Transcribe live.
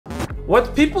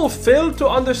What people fail to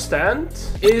understand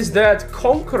is that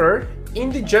Conqueror, in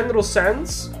the general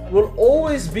sense, will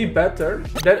always be better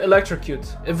than Electrocute.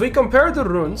 If we compare the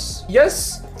runes,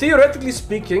 yes, theoretically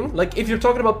speaking, like if you're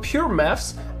talking about pure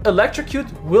maths, Electrocute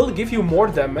will give you more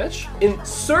damage in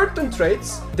certain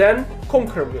traits than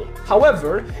Conqueror will.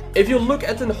 However, if you look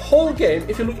at the whole game,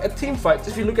 if you look at team fights,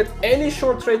 if you look at any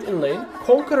short trait in lane,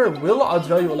 Conqueror will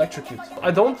outvalue Electrocute.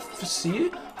 I don't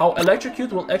see how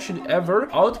Electrocute will actually ever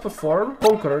outperform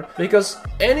Conqueror, because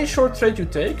any short trait you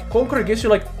take, Conqueror gives you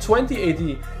like 20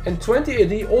 AD, and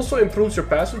 20 AD also improves your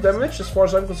passive damage, as far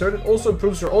as I'm concerned. It also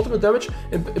improves your ultimate damage,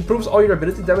 it improves all your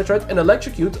ability damage, right? And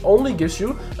Electrocute only gives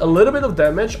you a little bit of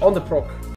damage on the proc.